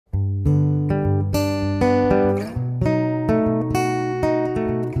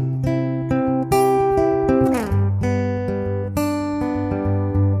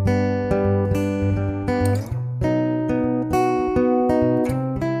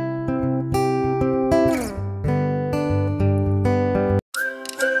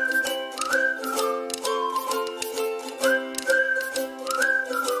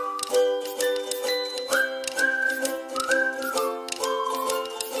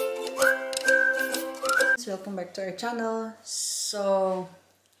Welcome back to our channel. So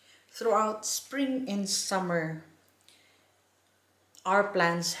throughout spring and summer, our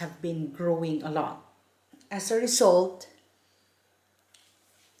plants have been growing a lot. As a result,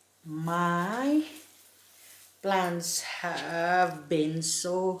 my plants have been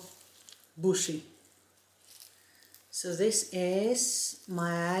so bushy. So this is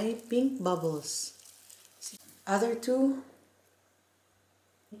my pink bubbles. Other two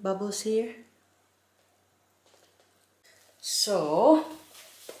bubbles here. So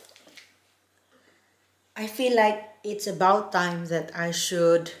I feel like it's about time that I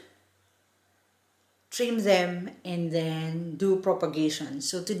should trim them and then do propagation.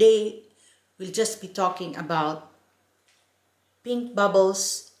 So today we'll just be talking about pink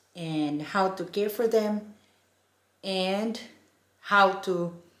bubbles and how to care for them and how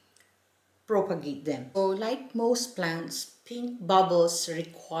to propagate them. So like most plants, pink bubbles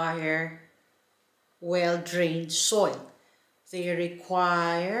require well-drained soil. They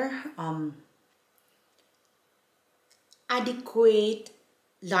require adequate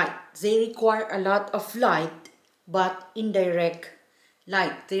light. They require a lot of light, but indirect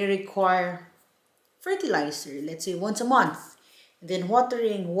light. They require fertilizer, let's say once a month, and then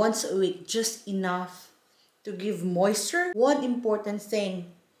watering once a week, just enough to give moisture. One important thing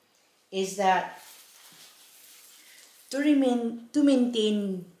is that to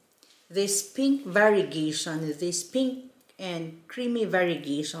maintain this pink variegation, this pink and creamy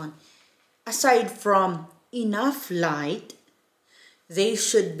variegation, aside from enough light, they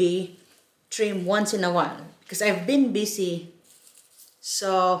should be trimmed once in a while because I've been busy.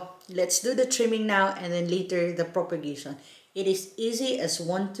 So let's do the trimming now and then later the propagation. It is easy as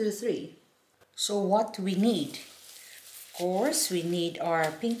 1, 2, 3. So what we need? Of course, we need our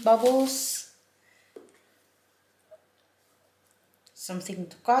pink bubbles, something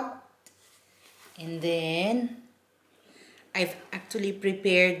to cut, and then I've actually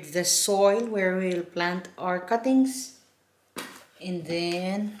prepared the soil where we'll plant our cuttings, and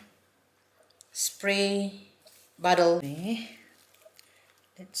then spray bottle. Okay.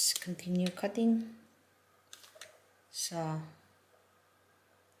 Let's continue cutting. So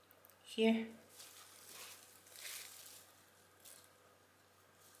here.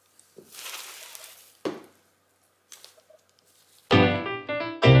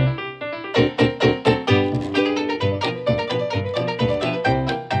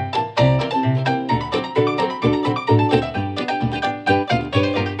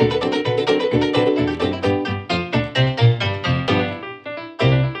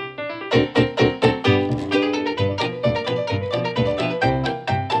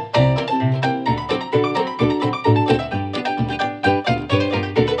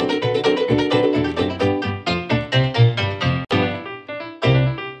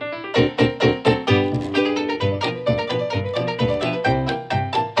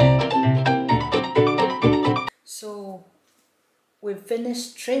 So we've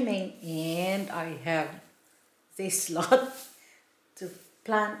finished trimming and I have this lot to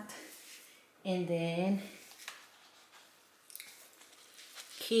plant, and then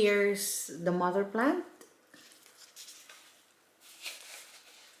here's the mother plant.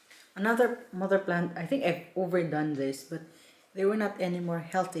 Another mother plant, I think I've overdone this, but they were not any more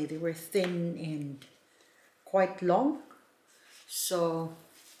healthy. They were thin and quite long. So,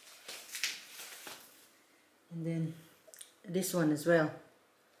 and then this one as well.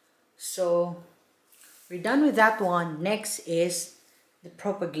 So we're done with that one. Next is the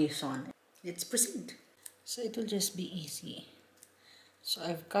propagation. Let's proceed. So it will just be easy. So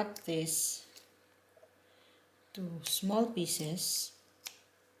I've cut this to small pieces.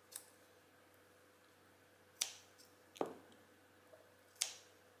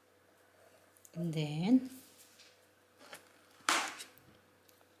 And then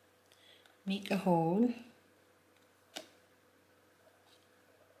make a hole.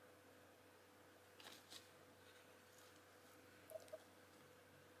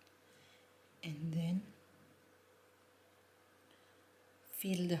 And then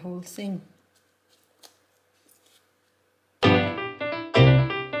fill the whole thing.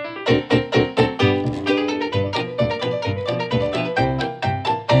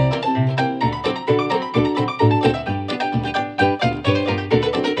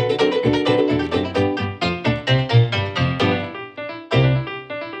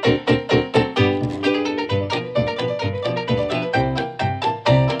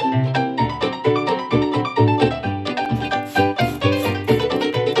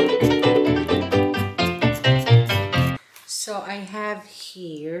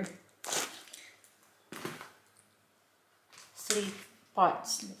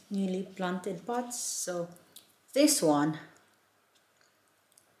 pots, newly planted pots. So this one,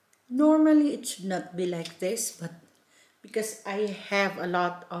 normally it should not be like this, but because I have a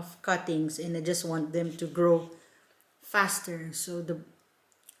lot of cuttings and I just want them to grow faster, so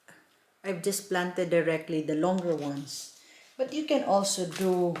I've just planted directly the longer ones. But you can also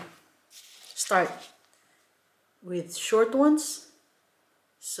start with short ones.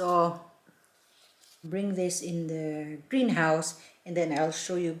 So bring this in the greenhouse and then I'll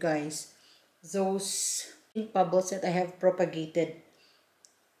show you guys those pink bubbles that I have propagated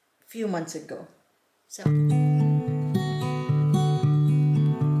a few months ago. So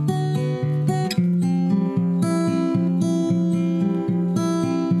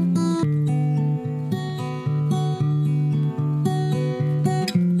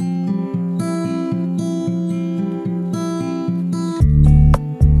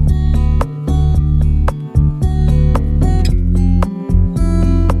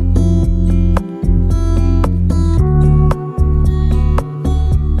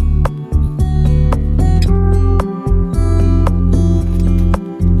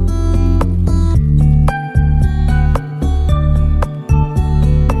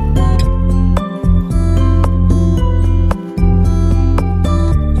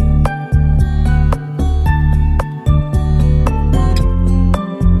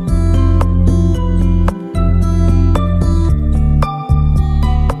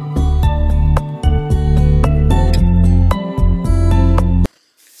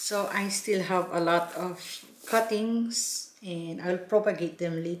I still have a lot of cuttings and I'll propagate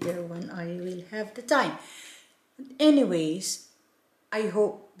them later when I will have the time. Anyways, I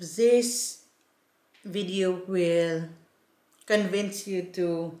hope this video will convince you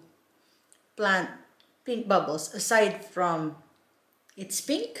to plant pink bubbles. Aside from it's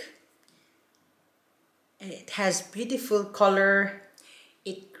pink, it has beautiful color,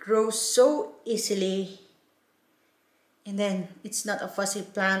 it grows so easily, and then it's not a fussy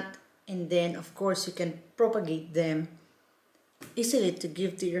plant, and then of course you can propagate them easily to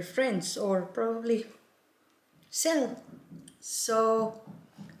give to your friends or probably sell. So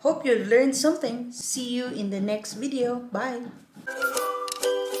hope you learned something. See you in the next video. Bye.